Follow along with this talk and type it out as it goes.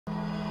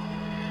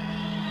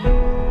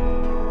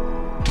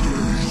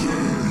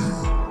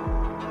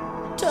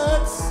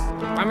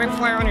Let me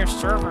play on your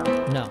server.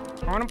 No.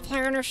 I want to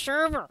play on your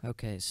server.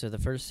 Okay, so the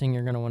first thing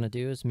you're going to want to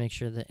do is make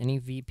sure that any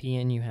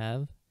VPN you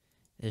have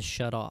is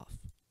shut off.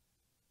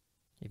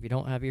 If you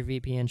don't have your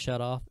VPN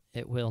shut off,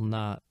 it will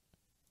not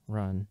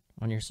run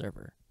on your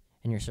server,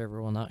 and your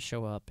server will not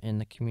show up in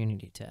the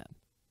community tab.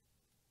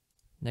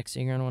 Next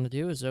thing you're going to want to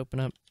do is open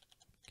up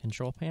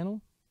Control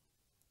Panel.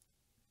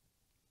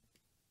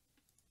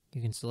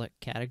 You can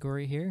select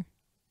Category here.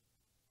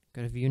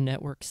 Go to View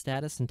Network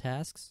Status and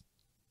Tasks.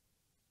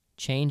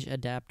 Change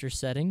Adapter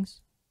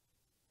Settings.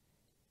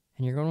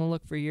 And you're going to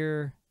look for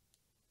your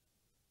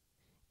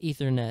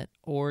Ethernet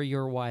or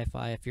your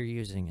Wi-Fi if you're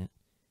using it.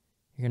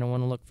 You're going to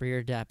want to look for your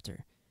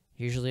adapter.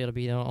 Usually it'll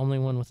be the only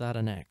one without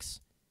an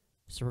X.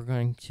 So we're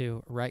going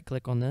to right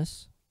click on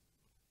this.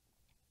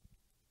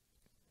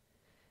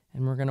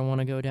 And we're going to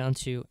want to go down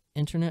to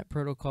Internet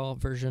Protocol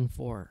version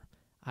 4,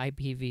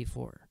 IPv4.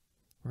 We're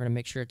going to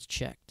make sure it's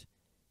checked.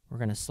 We're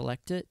going to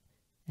select it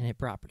and hit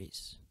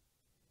Properties.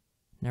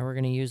 Now we're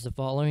going to use the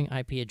following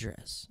IP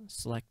address.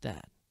 Select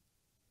that.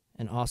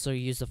 And also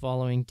use the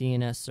following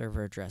DNS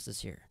server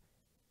addresses here.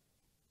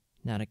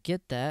 Now to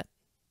get that,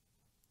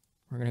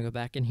 we're going to go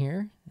back in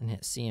here and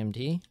hit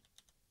CMD.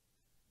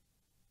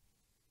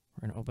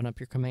 We're going to open up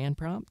your command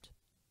prompt.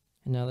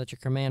 And now that your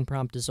command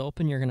prompt is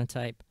open, you're going to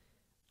type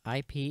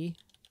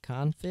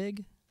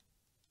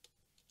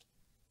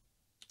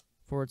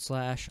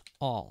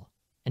ipconfig/all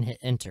and hit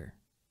enter.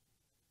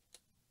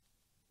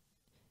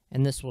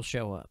 And this will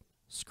show up.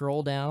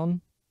 Scroll down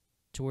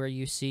to where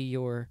you see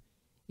your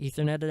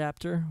Ethernet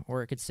adapter,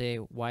 or it could say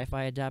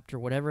Wi-Fi adapter,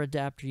 whatever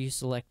adapter you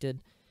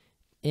selected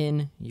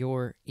in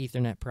your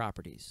Ethernet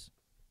properties.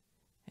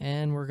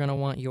 And we're going to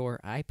want your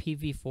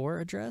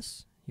IPv4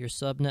 address, your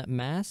subnet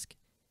mask,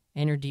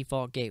 and your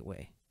default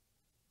gateway.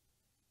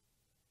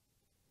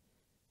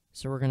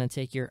 So we're going to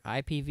take your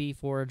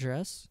IPv4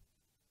 address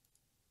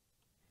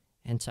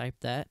and type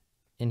that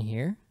in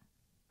here.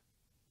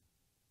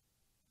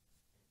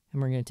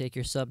 And we're going to take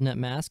your subnet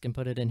mask and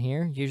put it in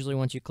here. Usually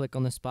once you click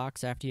on this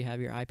box after you have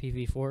your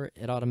IPv4,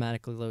 it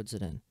automatically loads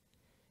it in. And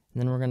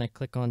then we're going to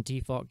click on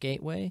default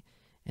gateway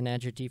and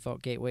add your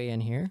default gateway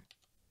in here.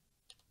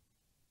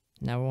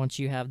 Now once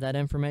you have that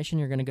information,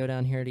 you're going to go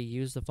down here to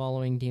use the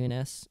following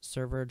DNS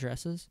server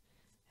addresses.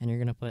 And you're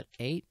going to put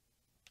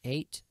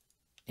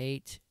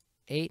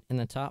 8.8.8.8 in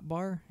the top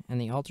bar, and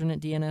the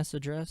alternate DNS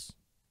address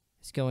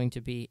is going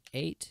to be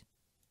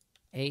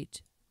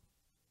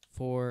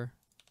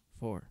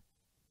 8.8.4.4.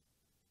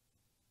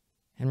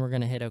 And we're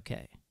going to hit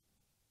OK.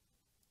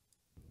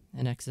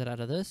 And exit out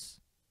of this.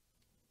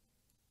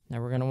 Now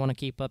we're going to want to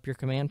keep up your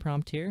command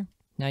prompt here.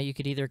 Now you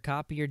could either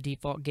copy your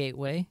default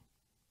gateway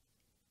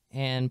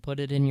and put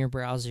it in your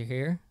browser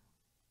here,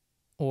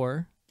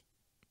 or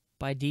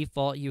by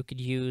default you could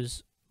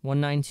use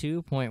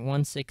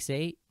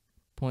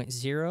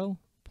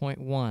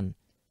 192.168.0.1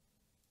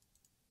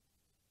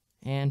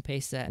 and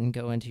paste that and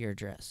go into your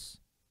address.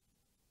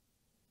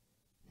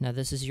 Now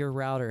this is your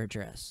router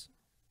address.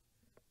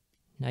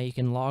 Now you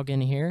can log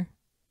in here,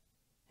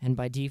 and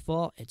by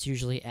default it's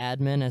usually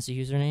admin as a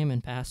username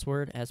and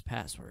password as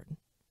password,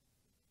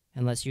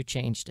 unless you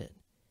changed it.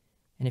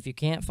 And if you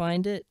can't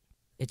find it,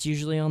 it's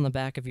usually on the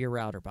back of your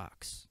router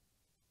box.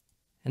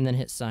 And then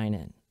hit sign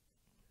in.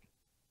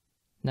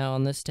 Now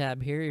on this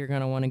tab here, you're going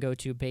to want to go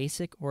to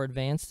basic or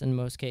advanced in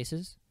most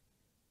cases.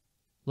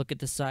 Look at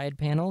the side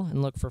panel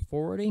and look for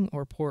forwarding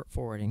or port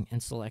forwarding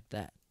and select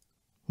that.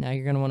 Now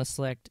you're going to want to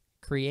select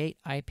create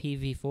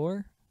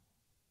IPv4.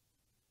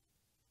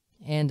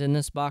 And in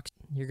this box,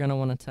 you're going to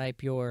want to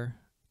type your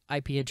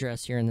IP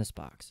address here in this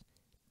box.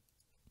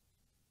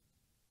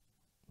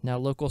 Now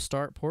local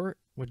start port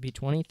would be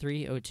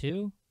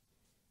 2302.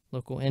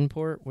 Local end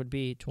port would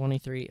be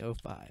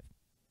 2305.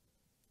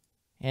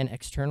 And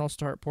external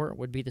start port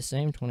would be the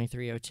same,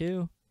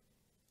 2302.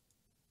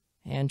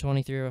 And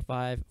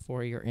 2305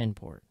 for your end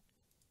port.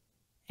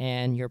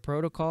 And your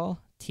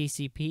protocol,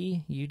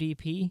 TCP,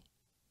 UDP,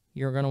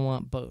 you're going to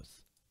want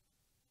both.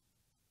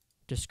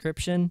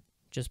 Description,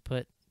 just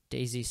put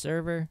DayZ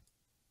server,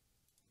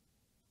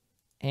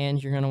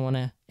 and you're going to want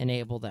to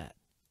enable that.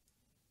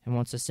 And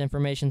once this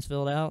information's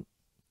filled out,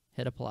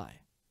 hit apply.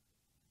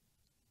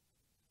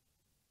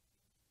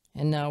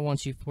 And now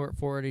once you've port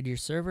forwarded your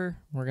server,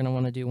 we're going to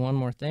want to do one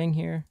more thing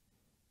here,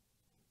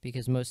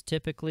 because most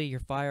typically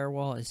your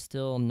firewall is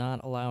still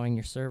not allowing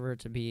your server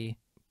to be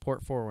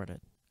port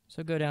forwarded.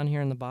 So go down here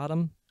in the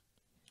bottom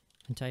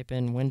and type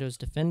in Windows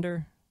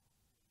Defender.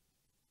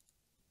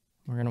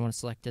 We're going to want to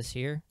select this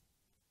here.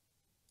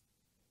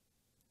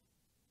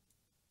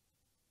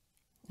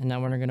 And now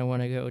we're going to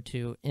want to go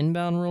to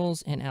inbound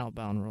rules and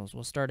outbound rules.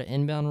 We'll start at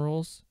inbound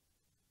rules.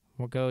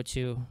 We'll go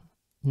to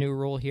new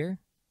rule here.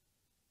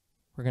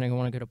 We're going to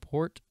want to go to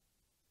port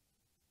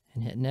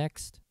and hit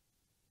next.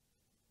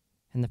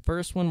 And the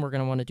first one, we're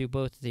going to want to do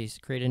both of these,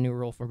 create a new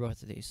rule for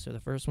both of these. So the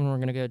first one we're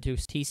going to go to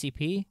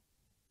TCP.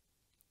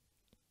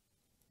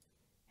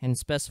 And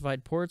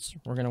specified ports,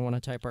 we're going to want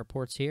to type our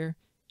ports here,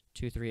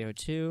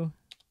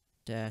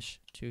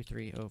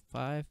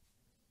 2302-2305.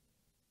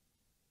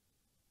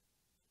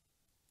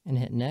 and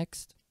hit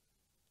next.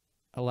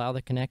 Allow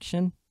the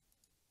connection.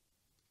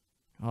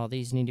 All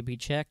these need to be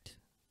checked.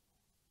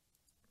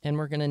 And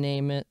we're going to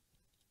name it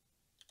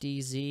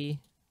DayZ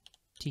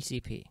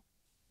TCP.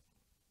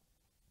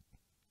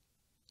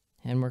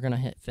 And we're going to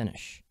hit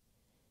finish.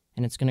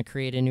 And it's going to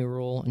create a new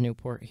rule, a new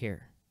port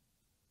here.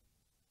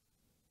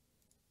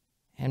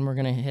 And we're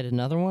going to hit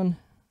another one.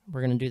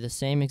 We're going to do the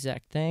same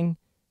exact thing.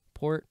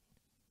 Port.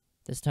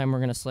 This time we're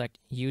going to select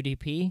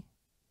UDP.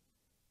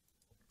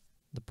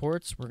 The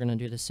ports, we're going to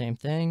do the same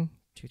thing.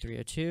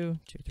 2302,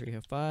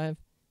 2305.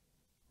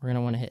 We're going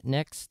to want to hit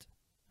next.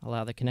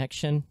 Allow the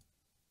connection.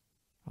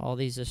 All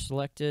these are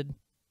selected.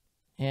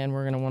 And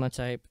we're going to want to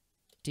type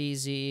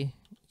DayZ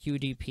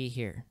UDP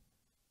here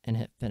and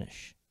hit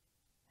finish.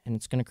 And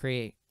it's going to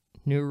create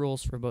new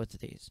rules for both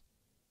of these.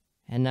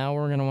 And now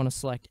we're going to want to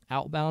select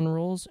outbound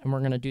rules, and we're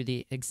going to do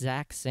the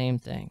exact same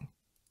thing.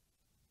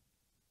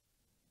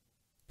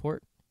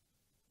 Port,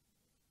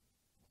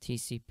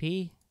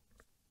 TCP,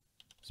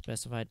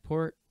 specified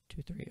port,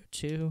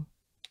 2302,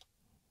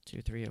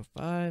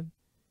 2305.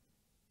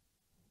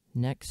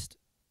 Next,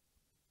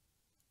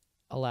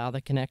 allow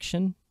the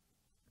connection.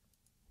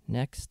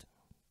 Next,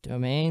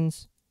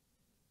 domains,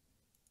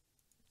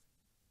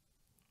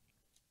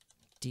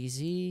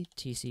 DayZ,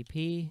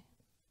 TCP,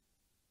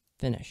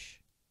 finish.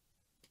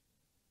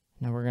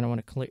 Now we're going to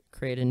want to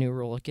create a new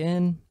rule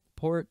again.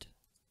 Port,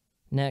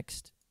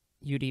 next,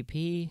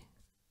 UDP,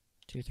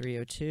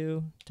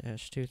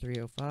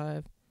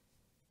 2302-2305.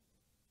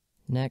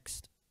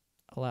 Next,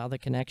 allow the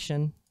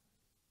connection.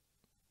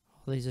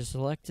 All these are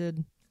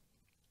selected.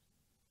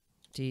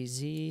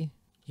 DayZ,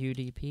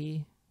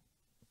 UDP,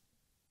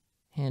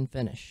 and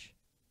finish.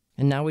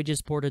 And now we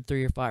just ported through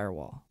your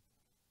firewall.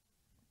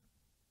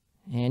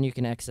 And you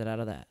can exit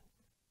out of that.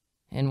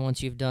 And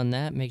once you've done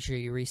that, make sure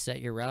you reset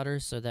your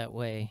routers so that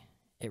way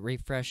it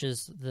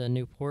refreshes the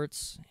new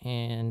ports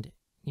and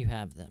you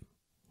have them.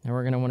 Now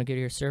we're going to want to go to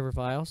your server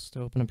files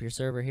to open up your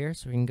server here.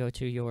 So we can go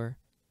to your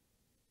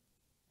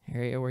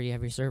area where you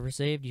have your server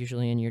saved,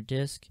 usually in your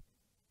disk.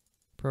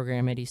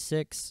 Program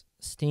 86,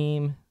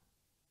 Steam,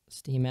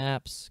 Steam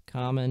Apps,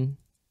 Common,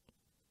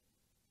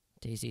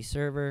 DayZ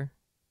Server,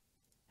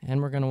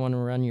 and we're going to want to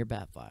run your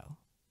bat file.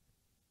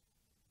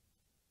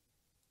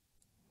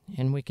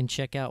 And we can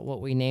check out what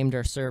we named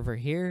our server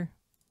here.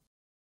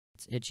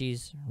 It's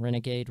Itchy's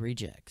Renegade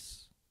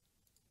Rejects.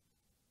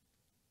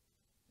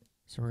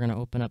 So we're going to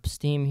open up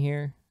Steam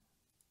here.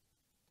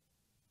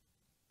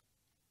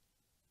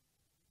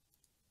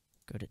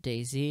 Go to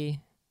DayZ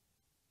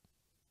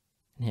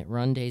and hit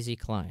Run DayZ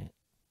Client.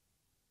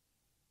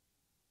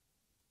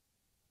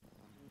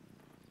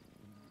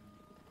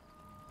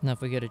 Now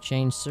if we go to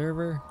Change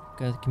Server,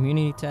 go to the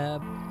Community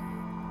tab,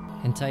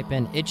 and type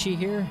in Itchy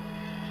here,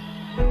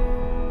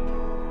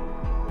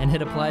 and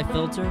hit Apply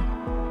Filter.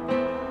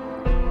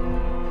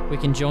 We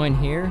can join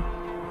here,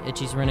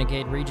 Itchy's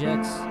Renegade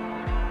Rejects,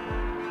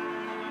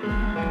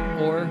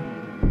 or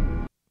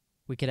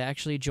we could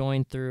actually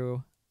join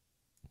through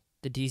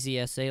the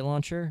DayZ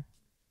launcher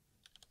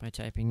by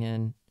typing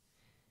in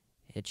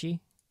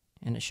Itchy,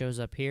 and it shows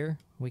up here.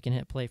 We can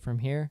hit play from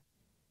here.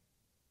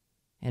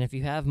 And if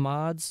you have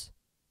mods,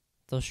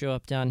 they'll show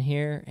up down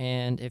here,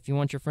 and if you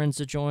want your friends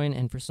to join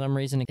and for some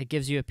reason it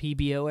gives you a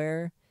PBO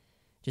error,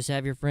 just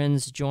have your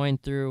friends join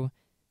through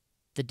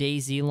the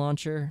DayZ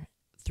launcher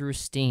through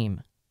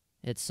Steam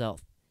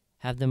itself.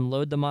 Have them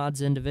load the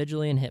mods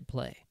individually and hit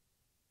play.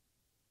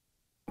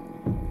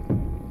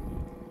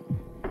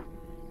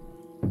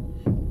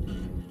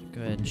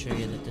 Go ahead and show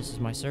you that this is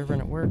my server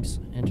and it works.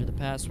 Enter the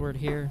password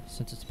here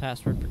since it's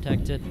password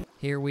protected.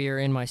 Here we are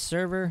in my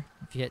server.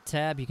 If you hit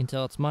tab, you can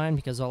tell it's mine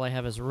because all I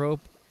have is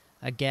rope,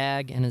 a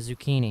gag, and a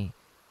zucchini.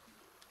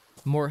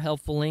 More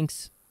helpful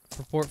links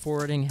for port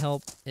forwarding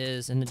help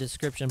is in the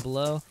description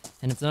below.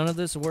 And if none of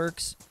this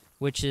works,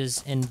 which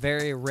is in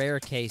very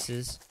rare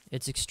cases,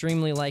 it's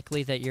extremely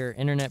likely that your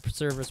internet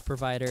service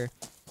provider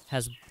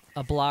has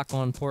a block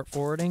on port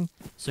forwarding.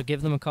 So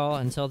give them a call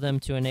and tell them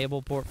to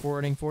enable port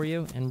forwarding for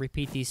you and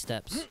repeat these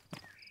steps.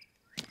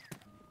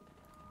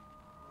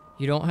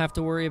 You don't have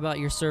to worry about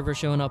your server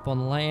showing up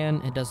on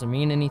LAN. It doesn't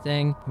mean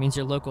anything. It means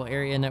your local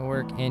area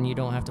network, and you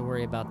don't have to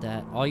worry about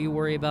that. All you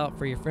worry about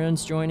for your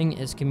friends joining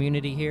is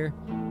community here.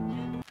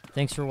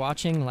 Thanks for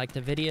watching. Like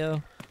the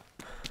video.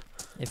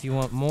 If you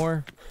want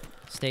more,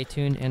 stay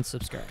tuned and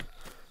subscribe.